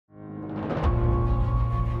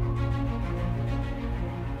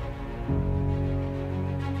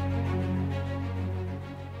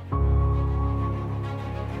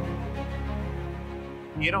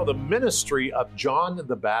You know, the ministry of John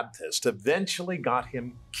the Baptist eventually got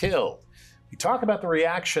him killed. We talk about the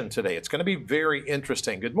reaction today. It's going to be very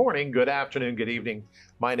interesting. Good morning, good afternoon, good evening.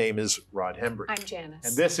 My name is Rod Hembry. I'm Janice.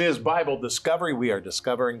 And this is Bible Discovery. We are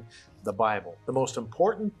discovering the Bible, the most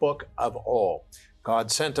important book of all.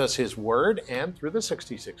 God sent us His Word, and through the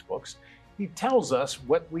 66 books, He tells us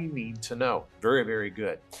what we need to know. Very, very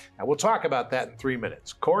good. Now, we'll talk about that in 3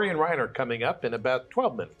 minutes. Corey and Ryan are coming up in about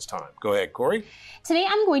 12 minutes' time. Go ahead, Corey. Today,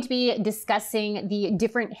 I'm going to be discussing the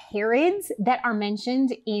different Herods that are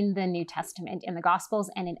mentioned in the New Testament, in the Gospels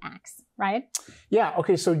and in Acts. Ryan? Yeah,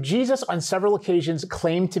 okay, so Jesus on several occasions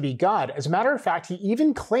claimed to be God. As a matter of fact, He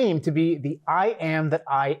even claimed to be the I am that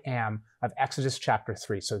I am of Exodus chapter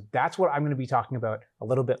 3. So that's what I'm going to be talking about a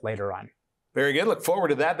little bit later on. Very good. Look forward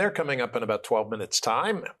to that. They're coming up in about 12 minutes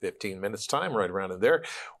time, 15 minutes time, right around in there.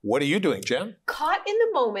 What are you doing, Jen? Caught in the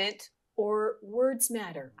moment, or words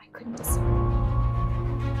matter. I couldn't decide.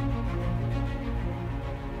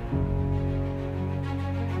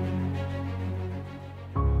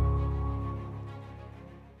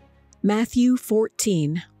 Matthew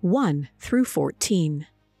 14, 1 through 14.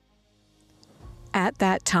 At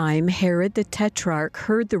that time, Herod the Tetrarch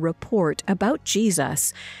heard the report about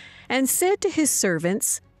Jesus and said to his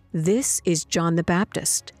servants, "This is John the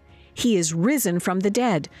Baptist. He is risen from the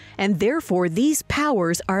dead, and therefore these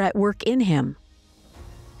powers are at work in him."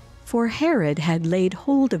 For Herod had laid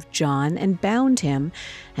hold of John and bound him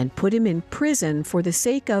and put him in prison for the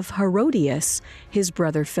sake of Herodias, his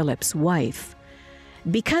brother Philip's wife,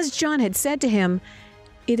 because John had said to him,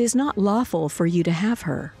 "It is not lawful for you to have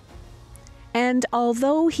her." And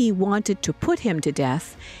although he wanted to put him to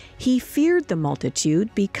death, he feared the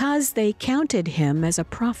multitude because they counted him as a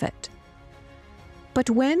prophet. But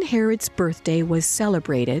when Herod's birthday was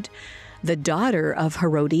celebrated, the daughter of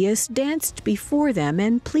Herodias danced before them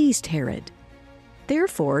and pleased Herod.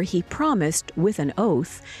 Therefore he promised with an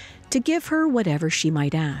oath to give her whatever she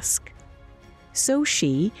might ask. So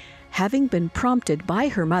she, having been prompted by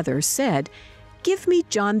her mother, said, "Give me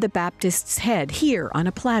John the Baptist's head here on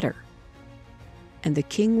a platter." And the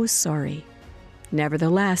king was sorry.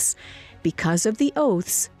 Nevertheless, because of the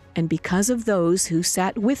oaths and because of those who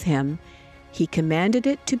sat with him, he commanded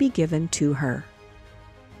it to be given to her.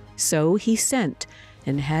 So he sent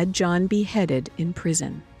and had John beheaded in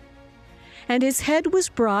prison. And his head was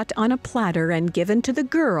brought on a platter and given to the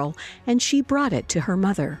girl, and she brought it to her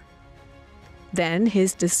mother. Then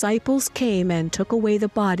his disciples came and took away the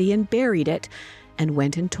body and buried it, and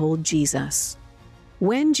went and told Jesus.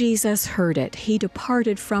 When Jesus heard it, he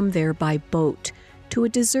departed from there by boat to a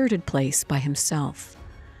deserted place by himself.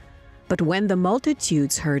 But when the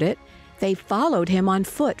multitudes heard it, they followed him on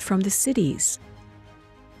foot from the cities.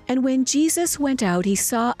 And when Jesus went out, he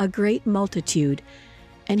saw a great multitude,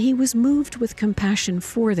 and he was moved with compassion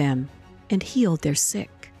for them, and healed their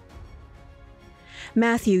sick.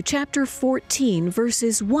 Matthew chapter 14,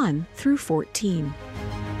 verses 1 through 14.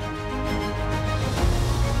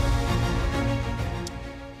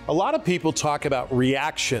 A lot of people talk about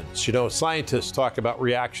reactions. You know, scientists talk about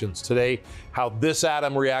reactions today, how this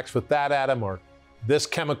atom reacts with that atom, or this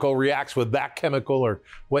chemical reacts with that chemical, or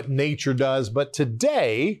what nature does. But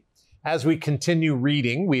today, as we continue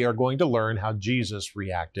reading, we are going to learn how Jesus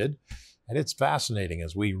reacted. And it's fascinating.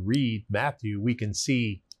 As we read Matthew, we can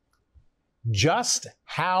see just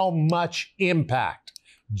how much impact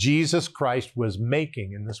Jesus Christ was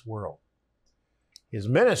making in this world. His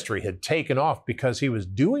ministry had taken off because he was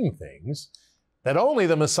doing things that only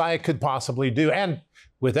the Messiah could possibly do. And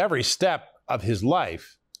with every step of his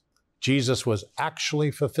life, Jesus was actually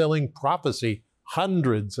fulfilling prophecy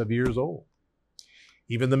hundreds of years old.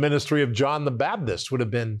 Even the ministry of John the Baptist would have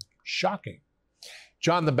been shocking.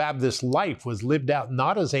 John the Baptist's life was lived out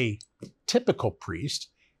not as a typical priest,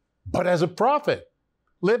 but as a prophet,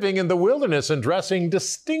 living in the wilderness and dressing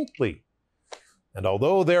distinctly. And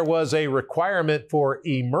although there was a requirement for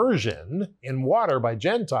immersion in water by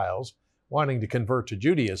Gentiles wanting to convert to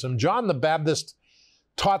Judaism, John the Baptist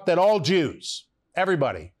taught that all Jews,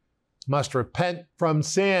 everybody, must repent from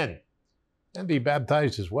sin and be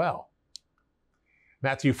baptized as well.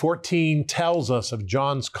 Matthew 14 tells us of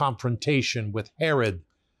John's confrontation with Herod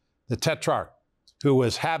the Tetrarch, who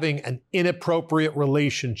was having an inappropriate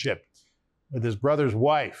relationship with his brother's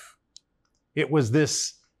wife. It was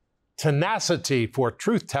this tenacity for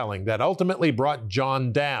truth-telling that ultimately brought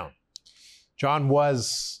John down. John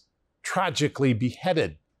was tragically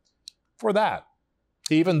beheaded for that,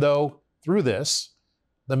 even though through this,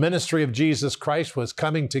 the ministry of Jesus Christ was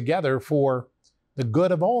coming together for the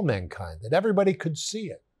good of all mankind, that everybody could see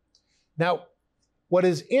it. Now, what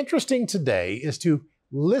is interesting today is to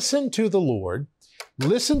listen to the Lord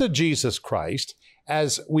listen to Jesus Christ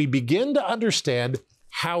as we begin to understand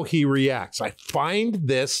how he reacts. I find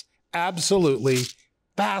this absolutely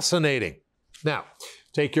fascinating. Now,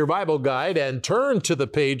 take your Bible guide and turn to the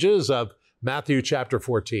pages of Matthew chapter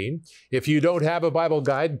 14. If you don't have a Bible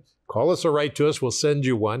guide, call us or write to us. We'll send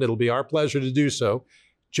you one. It'll be our pleasure to do so.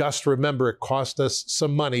 Just remember, it cost us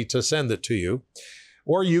some money to send it to you.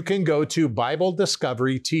 Or you can go to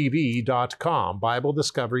BibleDiscoveryTV.com,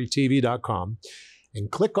 BibleDiscoveryTV.com,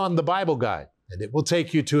 and click on the Bible guide. And it will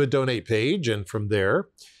take you to a donate page. And from there,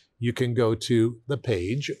 you can go to the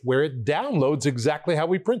page where it downloads exactly how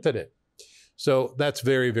we printed it. So that's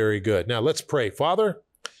very, very good. Now let's pray. Father,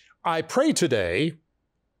 I pray today,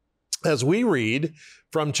 as we read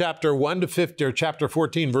from chapter 1 to 50, or chapter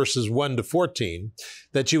 14, verses 1 to 14,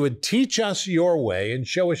 that you would teach us your way and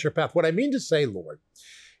show us your path. What I mean to say, Lord,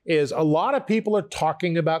 is a lot of people are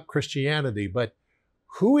talking about Christianity, but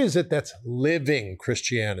who is it that's living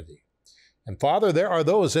Christianity? And Father, there are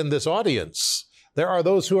those in this audience, there are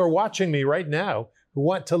those who are watching me right now who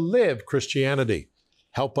want to live Christianity.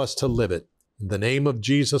 Help us to live it in the name of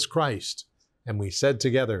Jesus Christ. And we said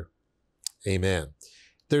together, amen.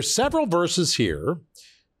 There's several verses here,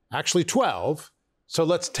 actually 12. So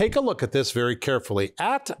let's take a look at this very carefully.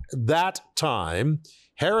 At that time,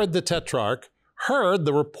 Herod the Tetrarch heard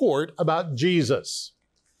the report about Jesus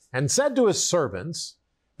and said to his servants,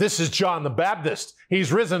 "This is John the Baptist.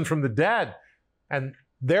 He's risen from the dead, and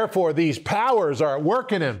therefore these powers are at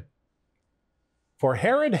work in him." For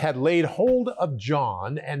Herod had laid hold of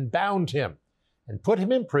John and bound him and put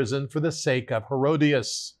him in prison for the sake of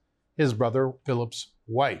Herodias, his brother Philip's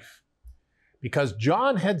wife, because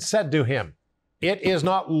John had said to him, "It is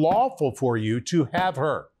not lawful for you to have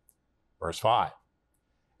her." Verse 5.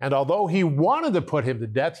 And although he wanted to put him to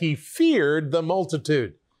death, he feared the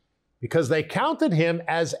multitude, because they counted him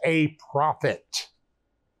as a prophet.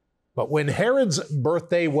 But when Herod's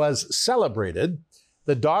birthday was celebrated,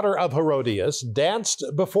 the daughter of Herodias danced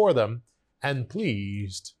before them and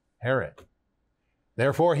pleased Herod.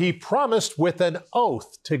 Therefore he promised with an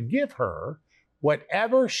oath to give her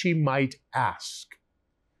whatever she might ask.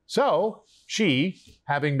 So she,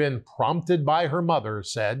 having been prompted by her mother,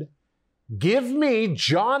 said, "Give me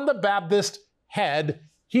John the Baptist's head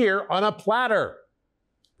here on a platter."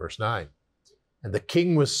 Verse 9. And the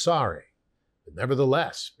king was sorry, but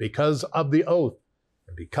nevertheless, because of the oath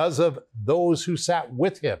and because of those who sat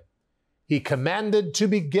with him, he commanded to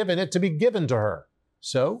be given to her.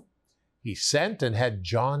 So he sent and had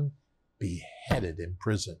John beheaded in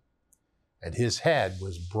prison. And his head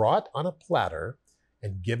was brought on a platter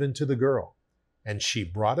and given to the girl, and she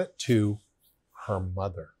brought it to her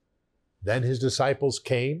mother. Then his disciples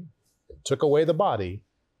came and took away the body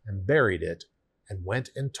and buried it and went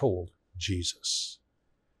and told Jesus.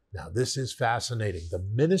 Now this is fascinating. The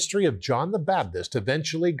ministry of John the Baptist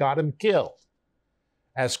eventually got him killed.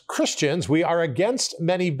 As Christians, we are against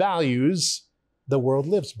many values the world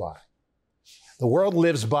lives by. The world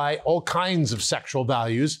lives by all kinds of sexual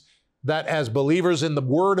values that as believers in the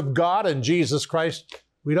Word of God and Jesus Christ,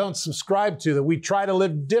 we don't subscribe to, that we try to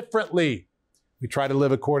live differently. We try to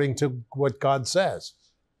live according to what God says.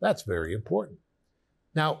 That's very important.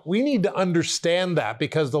 Now, we need to understand that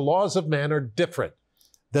because the laws of man are different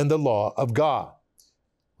than the law of God.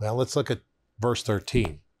 Well, let's look at verse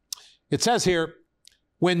 13. It says here,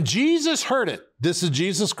 when Jesus heard it, this is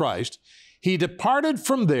Jesus Christ, he departed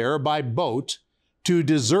from there by boat to a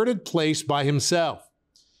deserted place by himself.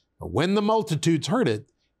 But when the multitudes heard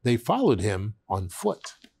it, they followed him on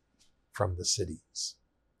foot from the cities.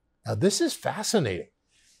 Now, this is fascinating.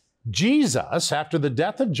 Jesus, after the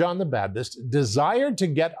death of John the Baptist, desired to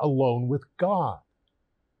get alone with God.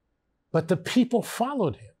 But the people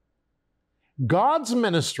followed him. God's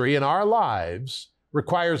ministry in our lives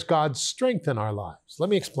requires God's strength in our lives.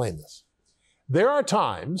 Let me explain this. There are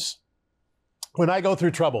times when I go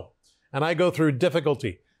through trouble and I go through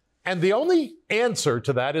difficulty, and the only answer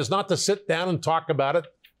to that is not to sit down and talk about it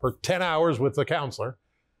for 10 hours with the counselor.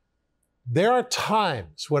 There are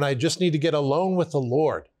times when I just need to get alone with the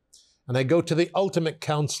Lord, and I go to the ultimate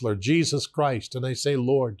counselor, Jesus Christ, and I say,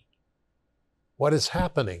 Lord, what is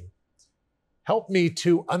happening? Help me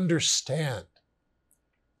to understand.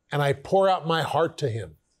 And I pour out my heart to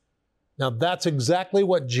him. Now, that's exactly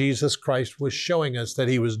what Jesus Christ was showing us that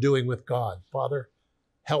he was doing with God. Father,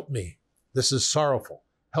 help me. This is sorrowful.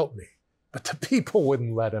 Help me. But the people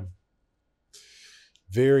wouldn't let him.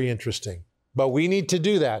 Very interesting. But we need to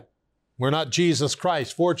do that. We're not Jesus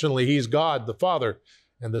Christ. Fortunately, he's God, the Father,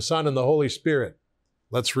 and the Son, and the Holy Spirit.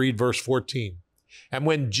 Let's read verse 14. And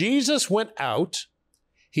when Jesus went out,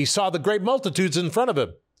 he saw the great multitudes in front of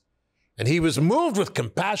him, And he was moved with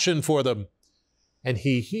compassion for them, and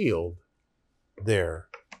he healed their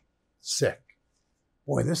sick.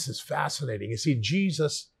 Boy, this is fascinating. You see,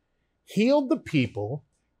 Jesus healed the people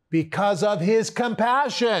because of his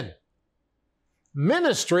compassion.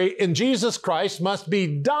 Ministry in Jesus Christ must be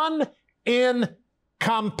done in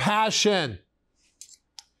compassion.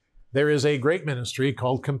 There is a great ministry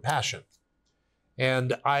called compassion.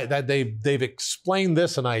 And they've explained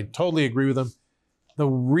this, and I totally agree with them. The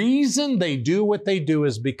reason they do what they do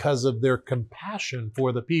is because of their compassion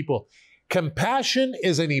for the people. Compassion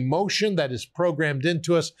is an emotion that is programmed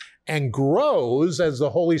into us and grows as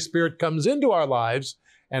the Holy Spirit comes into our lives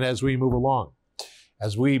and as we move along.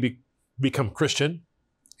 As we become Christian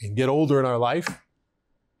and get older in our life,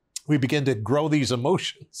 we begin to grow these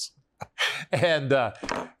emotions. And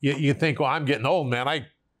you think, well, I'm getting old, man.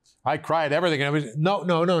 I cry at everything.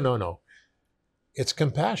 No. It's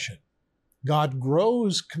compassion. God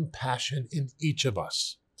grows compassion in each of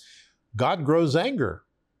us. God grows anger,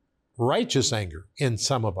 righteous anger in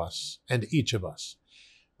some of us and each of us.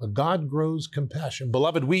 But God grows compassion.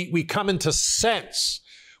 Beloved, we come into sense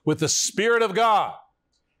with the Spirit of God.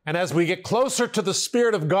 And as we get closer to the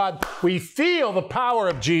Spirit of God, we feel the power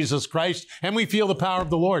of Jesus Christ and we feel the power of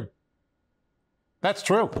the Lord. That's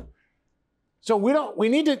true. So we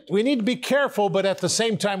need to be careful, but at the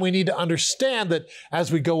same time, we need to understand that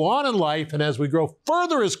as we go on in life and as we grow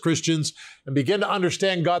further as Christians and begin to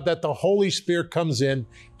understand God, that the Holy Spirit comes in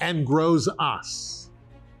and grows us.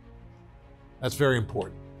 That's very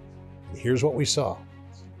important. And here's what we saw.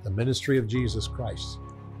 The ministry of Jesus Christ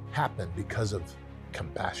happened because of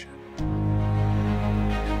compassion.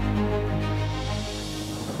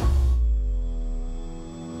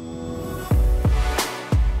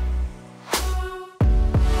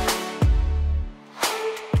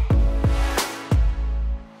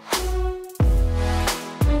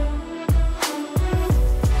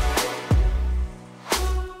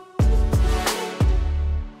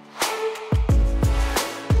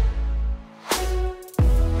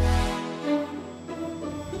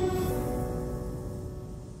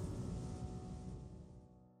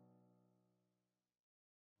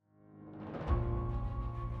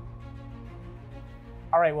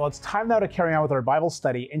 All right, well, it's time now to carry on with our Bible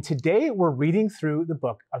study. And today we're reading through the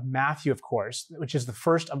book of Matthew, of course, which is the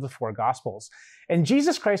first of the four Gospels. And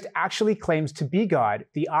Jesus Christ actually claims to be God,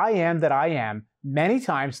 the I am that I am, many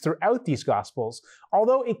times throughout these Gospels,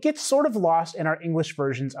 although it gets sort of lost in our English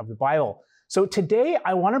versions of the Bible. So today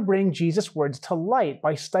I want to bring Jesus' words to light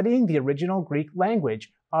by studying the original Greek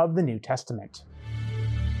language of the New Testament.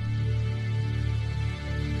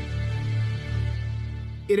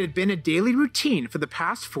 It had been a daily routine for the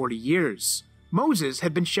past 40 years. Moses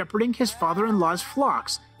had been shepherding his father-in-law's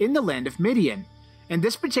flocks in the land of Midian, and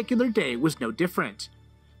this particular day was no different.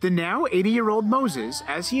 The now 80-year-old Moses,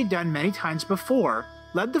 as he had done many times before,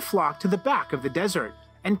 led the flock to the back of the desert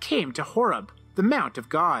and came to Horeb, the mount of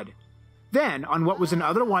God. Then, on what was an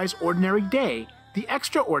otherwise ordinary day, the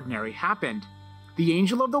extraordinary happened. The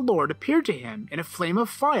angel of the Lord appeared to him in a flame of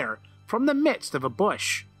fire from the midst of a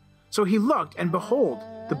bush. So he looked, and behold,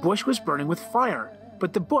 the bush was burning with fire,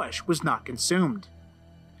 but the bush was not consumed.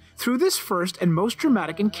 Through this first and most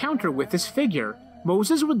dramatic encounter with this figure,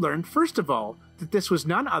 Moses would learn first of all that this was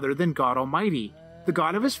none other than God Almighty, the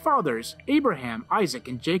God of his fathers, Abraham, Isaac,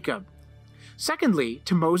 and Jacob. Secondly,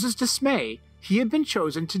 to Moses' dismay, he had been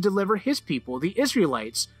chosen to deliver his people, the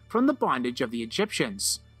Israelites, from the bondage of the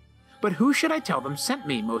Egyptians. But who should I tell them sent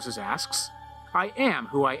me, Moses asks. I am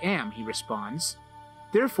who I am, he responds.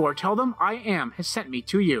 Therefore tell them I am has sent me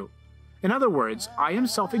to you. In other words, I am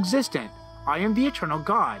self-existent. I am the eternal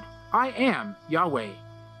God. I am Yahweh.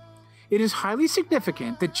 It is highly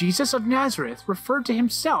significant that Jesus of Nazareth referred to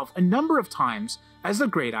himself a number of times as the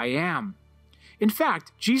great I am. In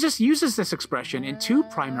fact, Jesus uses this expression in two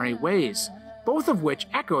primary ways, both of which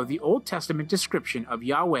echo the Old Testament description of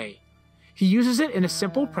Yahweh. He uses it in a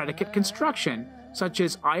simple predicate construction, such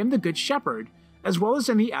as I am the good shepherd, as well as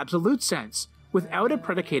in the absolute sense, without a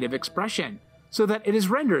predicative expression, so that it is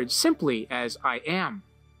rendered simply as I am.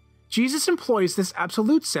 Jesus employs this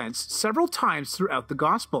absolute sense several times throughout the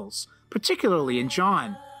Gospels, particularly in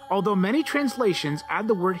John, although many translations add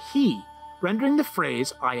the word he, rendering the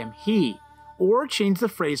phrase I am he, or change the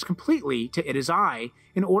phrase completely to it is I,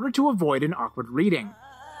 in order to avoid an awkward reading.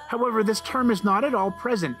 However, this term is not at all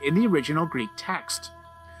present in the original Greek text.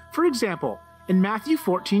 For example, in Matthew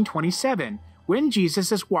 14:27, when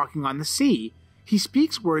Jesus is walking on the sea, he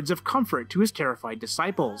speaks words of comfort to his terrified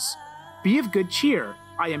disciples. Be of good cheer,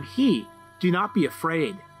 I am he, do not be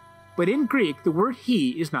afraid. But in Greek, the word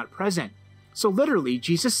he is not present. So literally,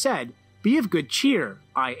 Jesus said, be of good cheer,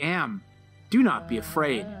 I am. "Do not be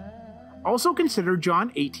afraid." Also consider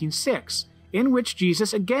John 18:6, in which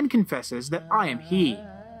Jesus again confesses that I am He.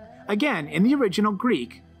 Again, in the original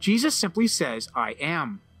Greek, Jesus simply says, "I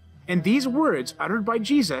am." And these words uttered by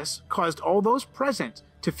Jesus caused all those present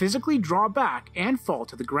to physically draw back and fall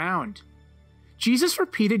to the ground. Jesus'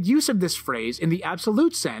 repeated use of this phrase in the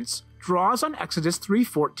absolute sense draws on Exodus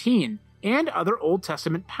 3:14 and other Old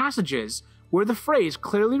Testament passages where the phrase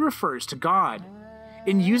clearly refers to God.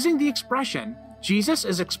 In using the expression, Jesus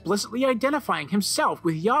is explicitly identifying himself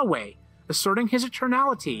with Yahweh, asserting his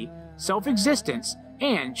eternality, self-existence,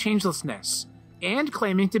 and changelessness, and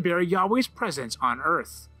claiming to bear Yahweh's presence on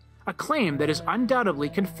earth, a claim that is undoubtedly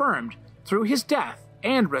confirmed through his death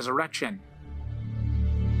and resurrection.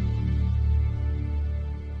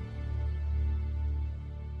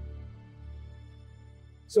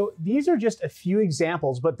 So these are just a few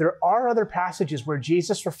examples, but there are other passages where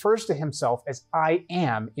Jesus refers to himself as I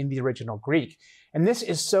am in the original Greek. And this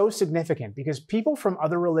is so significant because people from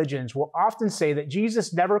other religions will often say that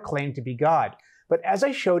Jesus never claimed to be God. But as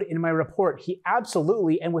I showed in my report, he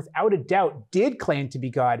absolutely and without a doubt did claim to be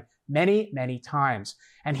God many, many times.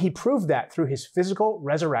 And he proved that through his physical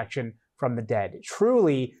resurrection from the dead.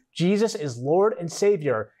 Truly, Jesus is Lord and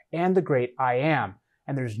Savior and the great I am.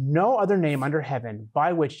 And there's no other name under heaven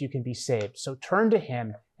by which you can be saved. So turn to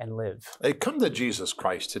him and live. Hey, come to Jesus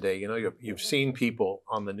Christ today. You know, you've seen people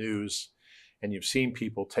on the news and you've seen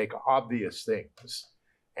people take obvious things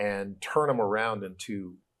and turn them around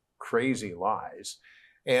into crazy lies.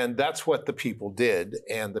 And that's what the people did.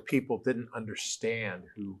 And the people didn't understand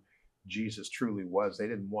who Jesus truly was. They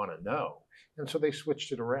didn't want to know. And so they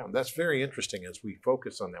switched it around. That's very interesting as we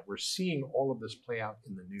focus on that. We're seeing all of this play out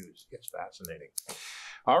in the news. It's fascinating.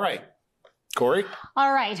 All right, Corey?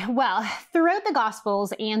 All right. Well, throughout the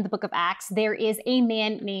Gospels and the book of Acts, there is a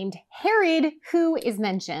man named Herod who is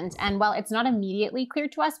mentioned. And while it's not immediately clear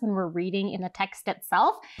to us when we're reading in the text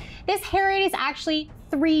itself, this Herod is actually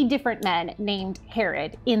 3 different men named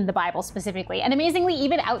Herod in the Bible specifically. And amazingly,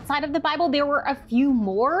 even outside of the Bible, there were a few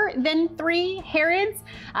more than 3 Herods,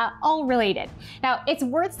 all related. Now, it's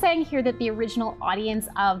worth saying here that the original audience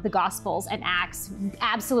of the Gospels and Acts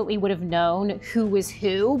absolutely would have known who was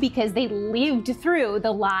who because they lived through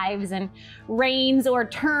the lives and reigns or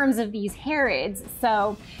terms of these Herods.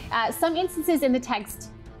 So some instances in the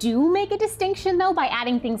text do make a distinction though by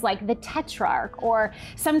adding things like the tetrarch, or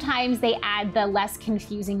sometimes they add the less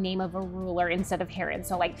confusing name of a ruler instead of Herod,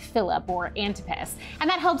 so like Philip or Antipas, and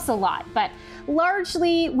that helps a lot. But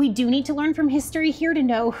largely we do need to learn from history here to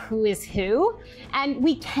know who is who, and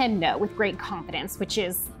we can know with great confidence, which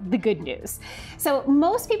is the good news. So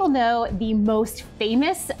most people know the most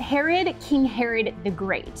famous Herod, King Herod the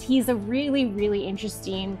Great. He's a really, really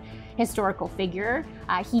interesting historical figure.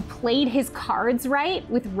 He played his cards right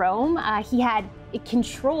with Rome. He had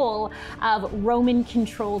control of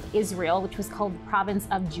Roman-controlled Israel, which was called the province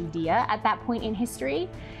of Judea at that point in history.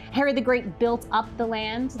 Herod the Great built up the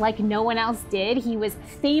land like no one else did. He was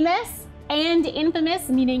famous and infamous,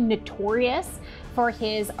 meaning notorious, for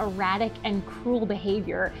his erratic and cruel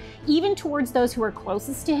behavior, even towards those who were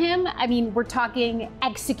closest to him. I mean, we're talking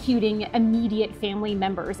executing immediate family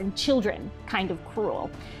members and children, kind of cruel.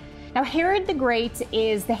 Now, Herod the Great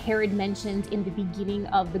is the Herod mentioned in the beginning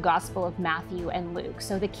of the Gospel of Matthew and Luke,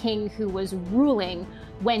 so the king who was ruling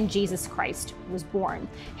when Jesus Christ was born.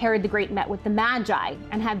 Herod the Great met with the Magi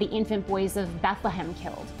and had the infant boys of Bethlehem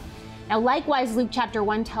killed. Now, likewise, Luke chapter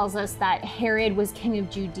 1 tells us that Herod was king of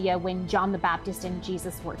Judea when John the Baptist and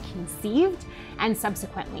Jesus were conceived and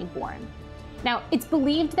subsequently born. Now, it's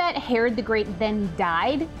believed that Herod the Great then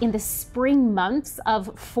died in the spring months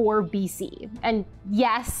of 4 BC. And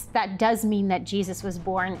yes, that does mean that Jesus was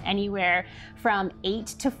born anywhere from 8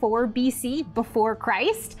 to 4 BC before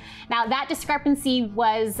Christ. Now, that discrepancy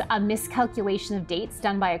was a miscalculation of dates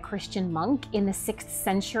done by a Christian monk in the 6th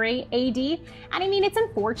century AD. And I mean, it's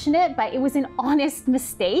unfortunate, but it was an honest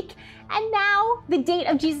mistake. And now the date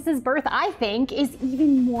of Jesus' birth, I think, is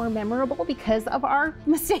even more memorable because of our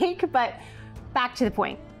mistake. But back to the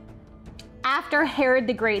point. After Herod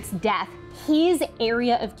the Great's death, his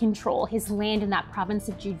area of control, his land in that province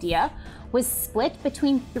of Judea, was split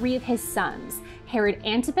between 3 of his sons, Herod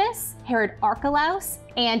Antipas, Herod Archelaus,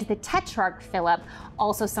 and the tetrarch Philip,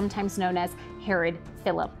 also sometimes known as Herod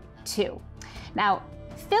Philip II. Now,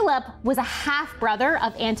 Philip was a half-brother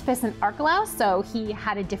of Antipas and Archelaus, so he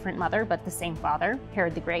had a different mother, but the same father,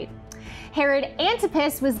 Herod the Great. Herod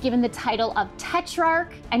Antipas was given the title of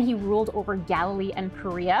Tetrarch, and he ruled over Galilee and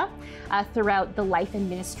Perea throughout the life and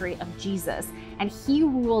ministry of Jesus. And he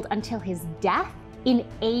ruled until his death in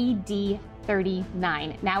AD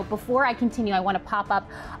 39. Now, before I continue, I want to pop up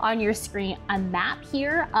on your screen a map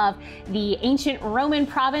here of the ancient Roman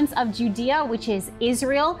province of Judea, which is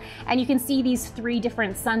Israel. And you can see these three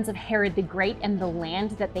different sons of Herod the Great and the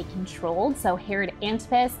land that they controlled. So Herod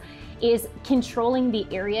Antipas is controlling the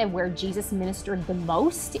area where Jesus ministered the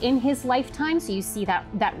most in his lifetime. So you see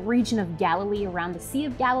that region of Galilee around the Sea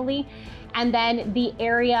of Galilee. And then the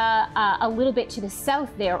area a little bit to the south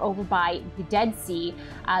there over by the Dead Sea,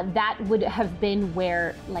 that would have been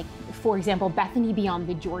where, like, for example, Bethany beyond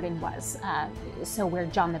the Jordan was, so where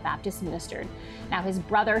John the Baptist ministered. Now his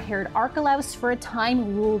brother Herod Archelaus for a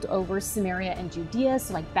time ruled over Samaria and Judea,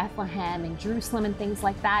 so like Bethlehem and Jerusalem and things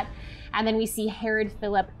like that. And then we see Herod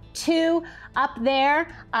Philip II up there,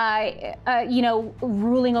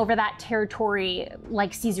 ruling over that territory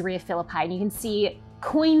like Caesarea Philippi. And you can see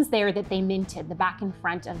coins there that they minted, the back and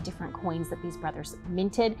front of different coins that these brothers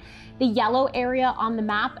minted. The yellow area on the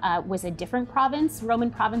map was a different province, Roman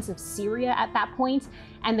province of Syria at that point,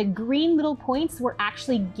 and the green little points were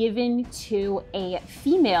actually given to a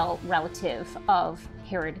female relative of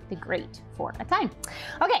Herod the Great for a time.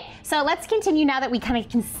 Okay, so let's continue now that we kind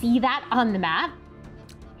of can see that on the map.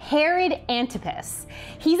 Herod Antipas.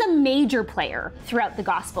 He's a major player throughout the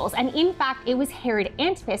Gospels, and in fact, it was Herod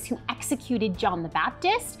Antipas who executed John the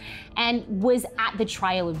Baptist and was at the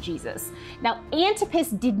trial of Jesus. Now, Antipas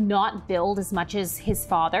did not build as much as his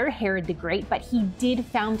father, Herod the Great, but he did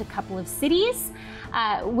found a couple of cities,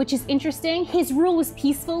 which is interesting. His rule was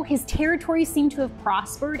peaceful. His territory seemed to have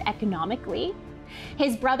prospered economically.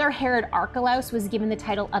 His brother Herod Archelaus was given the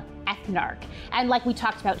title of ethnarch, and like we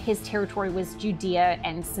talked about, his territory was Judea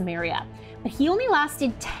and Samaria. But he only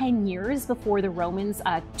lasted 10 years before the Romans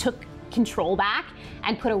took control back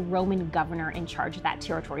and put a Roman governor in charge of that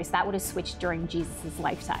territory, so that would have switched during Jesus'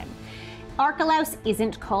 lifetime. Archelaus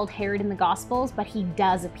isn't called Herod in the Gospels, but he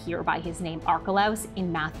does appear by his name Archelaus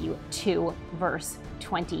in Matthew 2, verse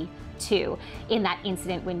 22, in that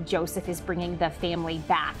incident when Joseph is bringing the family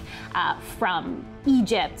back from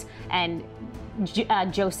Egypt, and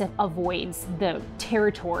Joseph avoids the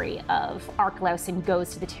territory of Archelaus and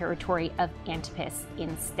goes to the territory of Antipas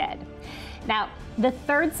instead. Now, the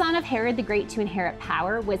third son of Herod the Great to inherit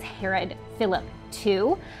power was Herod Philip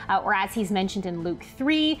II, or as he's mentioned in Luke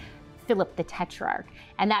 3, Philip the Tetrarch.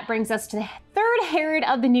 And that brings us to the third Herod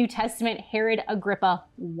of the New Testament, Herod Agrippa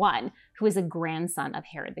I, who is a grandson of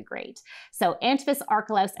Herod the Great. So Antipas,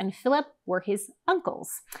 Archelaus, and Philip were his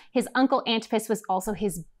uncles. His uncle Antipas was also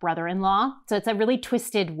his brother-in-law. So it's a really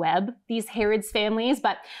twisted web, these Herod's families.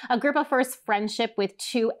 But Agrippa I's friendship with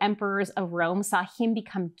two emperors of Rome saw him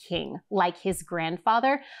become king, like his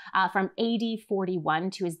grandfather, from AD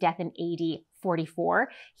 41 to his death in AD 44.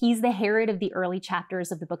 He's the Herod of the early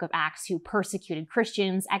chapters of the book of Acts who persecuted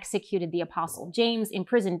Christians, executed the apostle James,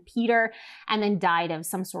 imprisoned Peter, and then died of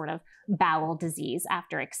some sort of bowel disease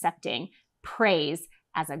after accepting praise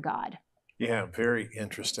as a god. Yeah, very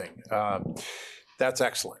interesting. That's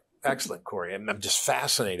excellent. Excellent, Corey. And I'm just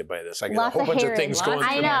fascinated by this. I got Lots a whole bunch Herods. of things going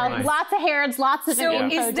I through know, my mind. lots of Herods, lots of So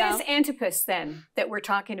info is this dump. Antipas then that we're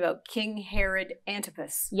talking about, King Herod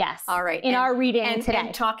Antipas? Yes. All right. In our reading and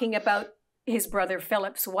today. talking about his brother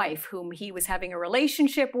Philip's wife, whom he was having a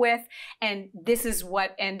relationship with, and this is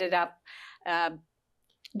what ended up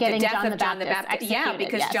Getting the death John of the John the Baptist Baptist. Yeah, executed,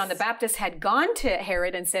 because yes. John the Baptist had gone to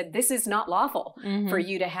Herod and said, "This is not lawful for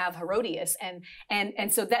you to have Herodias,"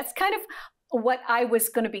 and so that's kind of what I was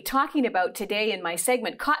going to be talking about today in my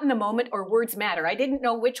segment, Caught in the Moment or Words Matter. I didn't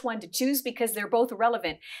know which one to choose because they're both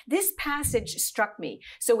relevant. This passage struck me.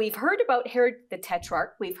 So we've heard about Herod the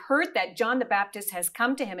Tetrarch. We've heard that John the Baptist has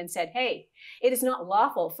come to him and said, hey, it is not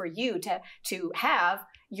lawful for you to have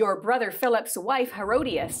your brother Philip's wife,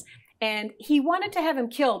 Herodias. And he wanted to have him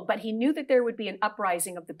killed, but he knew that there would be an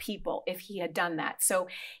uprising of the people if he had done that. So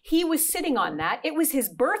he was sitting on that. It was his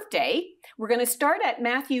birthday. We're going to start at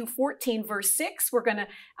Matthew 14, verse 6. We're going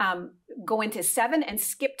to go into 7 and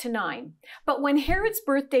skip to 9. But when Herod's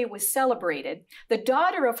birthday was celebrated, the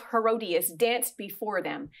daughter of Herodias danced before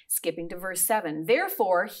them, skipping to verse 7.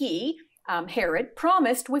 Therefore, he, Herod,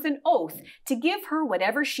 promised with an oath to give her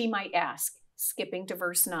whatever she might ask, skipping to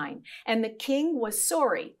verse 9. And the king was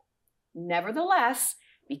sorry. Nevertheless,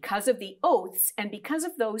 because of the oaths and because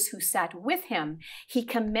of those who sat with him, he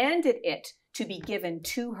commanded it to be given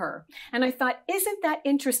to her. And I thought, isn't that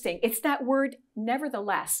interesting? It's that word,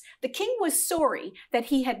 nevertheless. The king was sorry that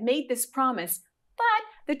he had made this promise, but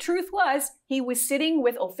the truth was he was sitting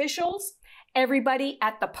with officials. Everybody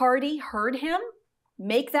at the party heard him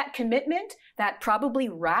make that commitment, that probably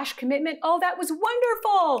rash commitment. Oh, that was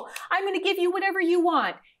wonderful. I'm going to give you whatever you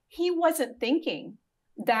want. He wasn't thinking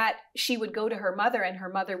that she would go to her mother and her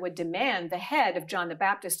mother would demand the head of John the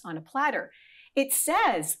Baptist on a platter. It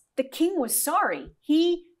says the king was sorry.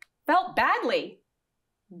 He felt badly,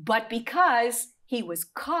 but because he was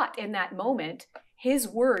caught in that moment, his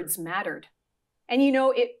words mattered. And you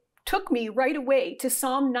know, it took me right away to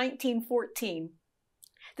Psalm 19:14.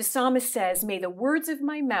 The psalmist says, "May the words of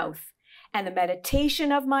my mouth and the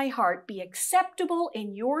meditation of my heart be acceptable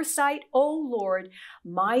in your sight, O Lord,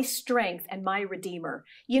 my strength and my redeemer."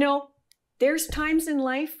 You know, there's times in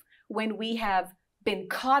life when we have been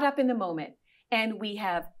caught up in the moment and we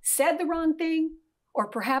have said the wrong thing, or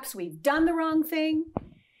perhaps we've done the wrong thing,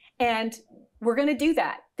 and we're going to do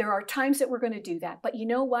that. There are times that we're going to do that. But you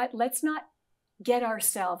know what? Let's not get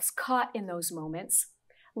ourselves caught in those moments.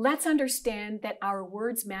 Let's understand that our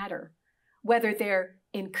words matter, whether they're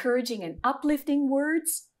encouraging and uplifting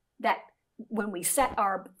words, that when we set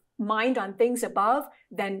our mind on things above,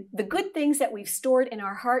 then the good things that we've stored in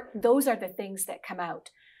our heart, those are the things that come out.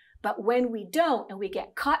 But when we don't and we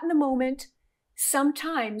get caught in the moment,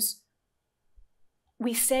 sometimes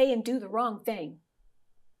we say and do the wrong thing.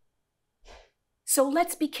 So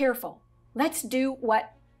let's be careful. Let's do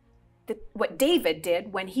what David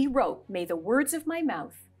did when he wrote, "May the words of my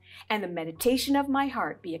mouth and the meditation of my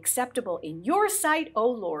heart be acceptable in your sight, O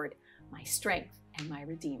Lord, my strength and my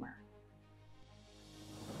redeemer."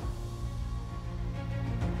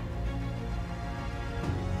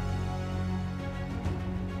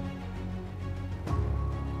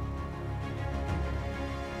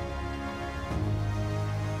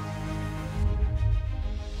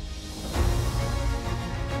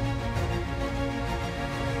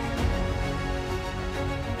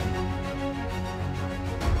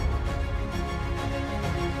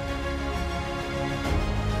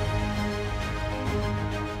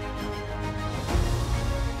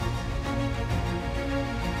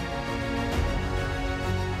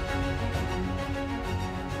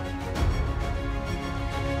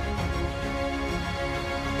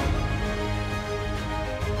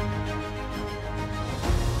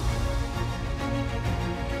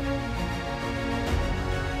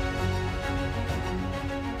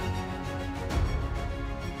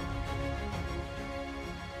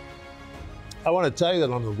 I want to tell you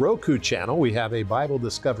that on the Roku channel, we have a Bible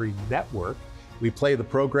Discovery Network. We play the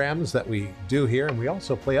programs that we do here, and we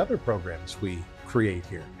also play other programs we create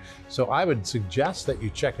here. So I would suggest that you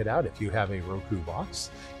check it out if you have a Roku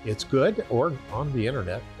box. It's good, or on the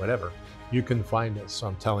internet, whatever. You can find it, so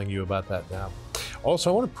I'm telling you about that now.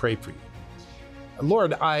 Also, I want to pray for you.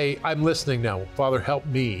 Lord, I'm listening now. Father, help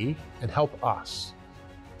me and help us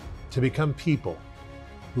to become people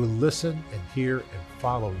who listen and hear and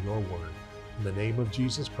follow your word. In the name of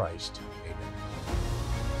Jesus Christ, amen.